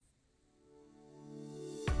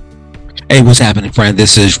Hey, what's happening, friend?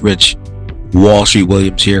 This is Rich Wall Street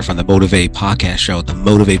Williams here from the Motivate Podcast Show. The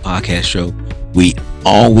Motivate Podcast Show. We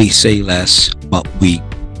always say less, but we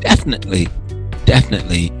definitely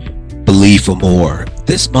believe for more.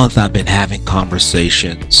 This month, I've been having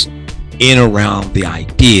conversations in around the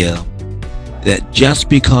idea that just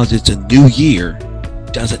because it's a new year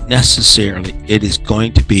doesn't necessarily it is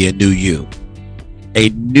going to be a new you. A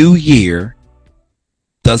new year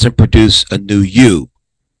doesn't produce a new you.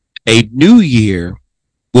 A new year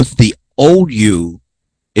with the old you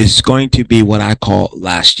is going to be what I call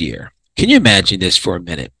last year. Can you imagine this for a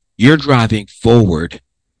minute? You're driving forward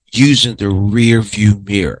using the rear view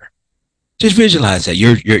mirror. Just visualize that.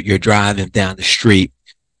 You're driving down the street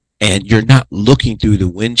and you're not looking through the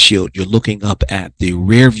windshield. You're looking up at the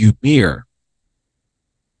rear view mirror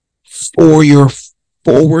for your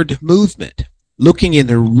forward movement. Looking in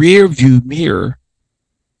the rear view mirror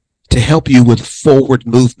to help you with forward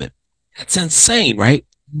movement. That's insane, right?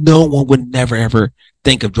 No one would never, ever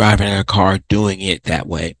think of driving a car doing it that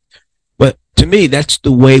way. But to me, that's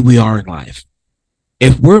the way we are in life.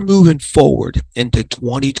 If we're moving forward into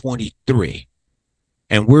 2023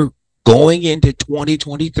 and we're going into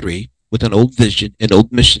 2023 with an old vision, an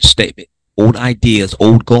old mission statement, old ideas,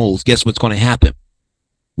 old goals, guess what's going to happen?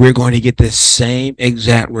 We're going to get the same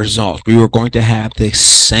exact results. We are going to have the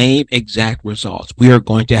same exact results. We are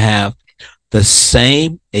going to have the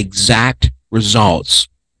same exact results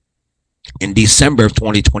in December of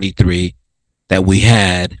 2023 that we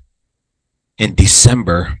had in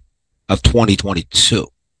December of 2022.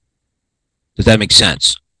 Does that make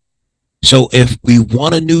sense? So if we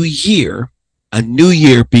want a new year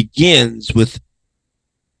begins with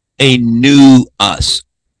a new us.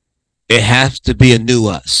 It has to be a new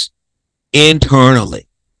us. Internally,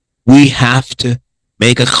 we have to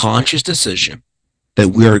make a conscious decision that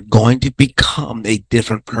we are going to become a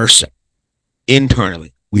different person.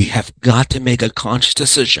 Internally, we have got to make a conscious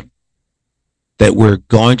decision that we're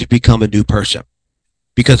going to become a new person.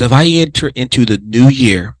 Because if I enter into the new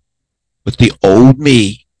year with the old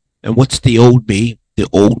me, and what's the old me? The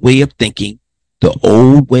old way of thinking, the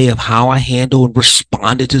old way of how I handle and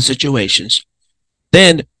responded to situations,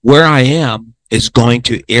 then where I am is going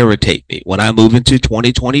to irritate me. When I move into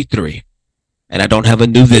 2023 and I don't have a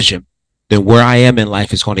new vision, then where I am in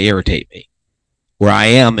life is going to irritate me. Where I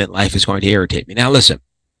am in life is going to irritate me. Now, listen,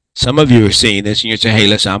 some of you are seeing this and you're saying, hey,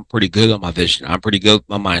 listen, I'm pretty good on my vision. I'm pretty good with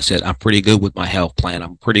my mindset. I'm pretty good with my health plan.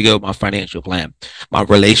 I'm pretty good with my financial plan. My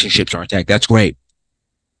relationships are intact. That's great.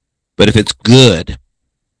 But if it's good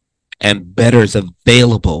and better is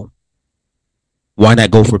available, why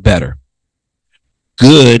not go for better?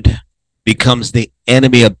 Good becomes the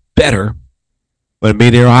enemy of better when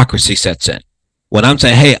mediocrity sets in. When I'm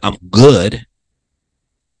saying, hey, I'm good,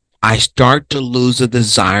 I start to lose the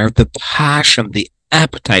desire, the passion, the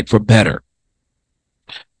appetite for better.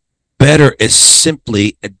 Better is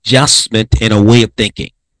simply adjustment in a way of thinking.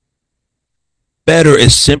 Better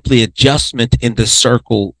is simply adjustment in the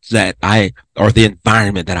circle that or the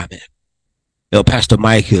environment that I'm in. You know, Pastor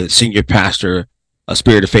Mike, senior pastor, a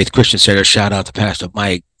Spirit of Faith Christian Center, shout out to Pastor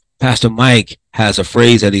Mike. Pastor Mike has a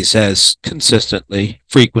phrase that he says consistently,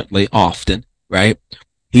 frequently, often, right?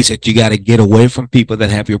 He said, you got to get away from people that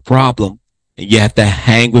have your problem, and you have to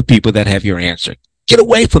hang with people that have your answer. Get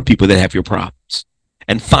away from people that have your problems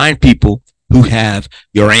and find people who have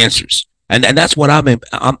your answers. And that's what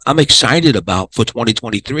I'm excited about for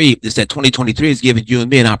 2023 is that 2023 is giving you and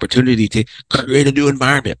me an opportunity to create a new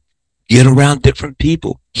environment. Get around different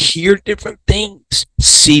people, hear different things,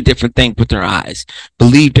 see different things with their eyes,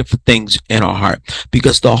 believe different things in our heart,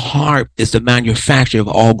 because the heart is the manufacturer of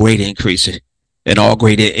all great increase and all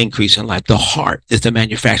great increase in life. The heart is the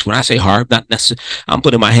manufacturer. When I say heart, not necessarily, I'm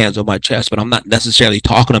putting my hands on my chest, but I'm not necessarily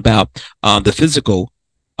talking about the physical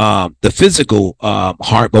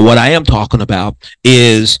heart. But what I am talking about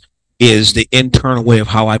is the internal way of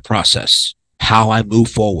how I process, how I move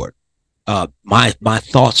forward. My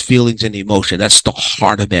thoughts, feelings, and emotion. That's the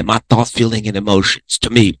heart of it. My thoughts, feeling, and emotions. To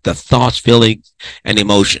me, the thoughts, feelings, and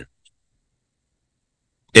emotion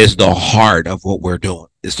is the heart of what we're doing.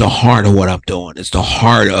 It's the heart of what I'm doing. It's the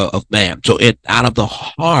heart of man. So out of the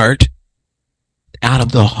heart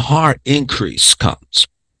increase comes.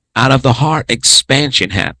 Out of the heart,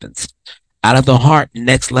 expansion happens. Out of the heart,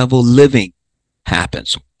 next level living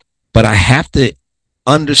happens. But I have to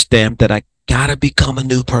understand that I gotta become a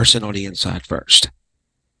new person on the inside first.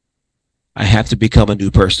 I have to become a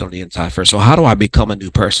new person on the inside first. So how do I become a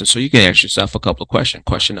new person? So you can ask yourself a couple of questions.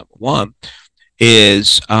 Question number one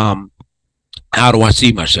is, how do I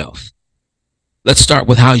see myself? Let's start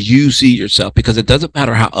with how you see yourself, because it doesn't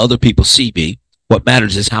matter how other people see me. What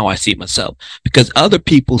matters is how I see myself, because other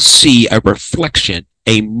people see a reflection,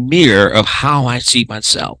 a mirror of how I see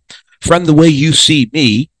myself. From the way you see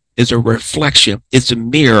me is a reflection. It's a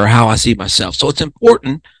mirror of how I see myself. So it's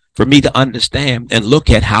important for me to understand and look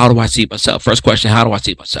at, how do I see myself? First question, how do I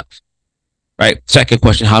see myself? Right. Second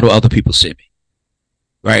question, how do other people see me?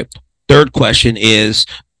 Right. Third question is,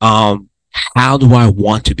 how do I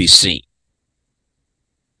want to be seen?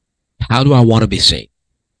 How do I want to be seen?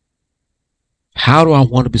 How do I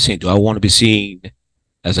want to be seen? Do I want to be seen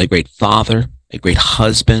as a great father, a great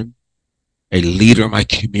husband, a leader in my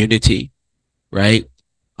community, right?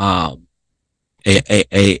 A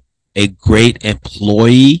great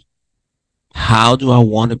employee? How do I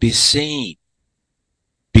want to be seen?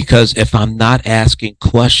 Because if I'm not asking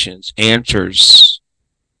questions, answers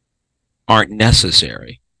aren't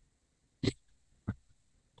necessary.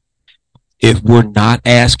 If we're not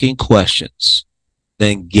asking questions,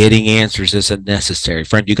 then getting answers isn't necessary.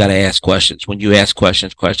 Friend, you got to ask questions. When you ask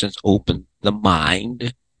questions, questions open the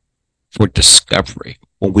mind for discovery.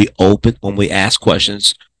 When we ask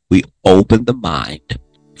questions, we open the mind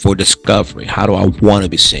for discovery. How do I want to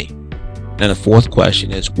be seen? And the fourth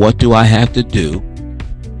question is, what do I have to do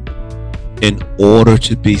in order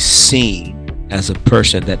to be seen as a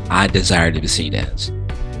person that I desire to be seen as?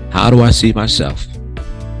 How do I see myself?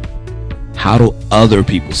 How do other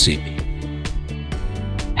people see me?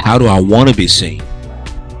 How do I want to be seen?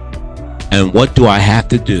 And what do I have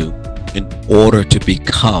to do in order to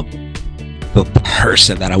become the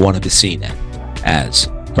person that I want to be seen as?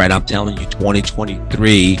 Right, I'm telling you,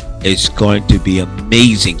 2023 is going to be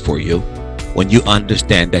amazing for you when you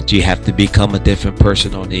understand that you have to become a different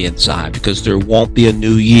person on the inside, because there won't be a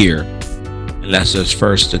new year unless there's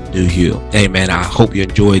first a new you. Hey man, I hope you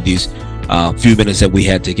enjoyed these few minutes that we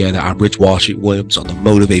had together. I'm Rich Washington Williams on the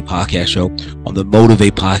Motivate Podcast Show. On the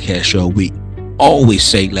Motivate Podcast Show, we always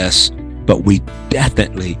say less, but we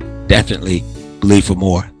definitely believe for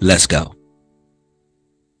more. Let's go.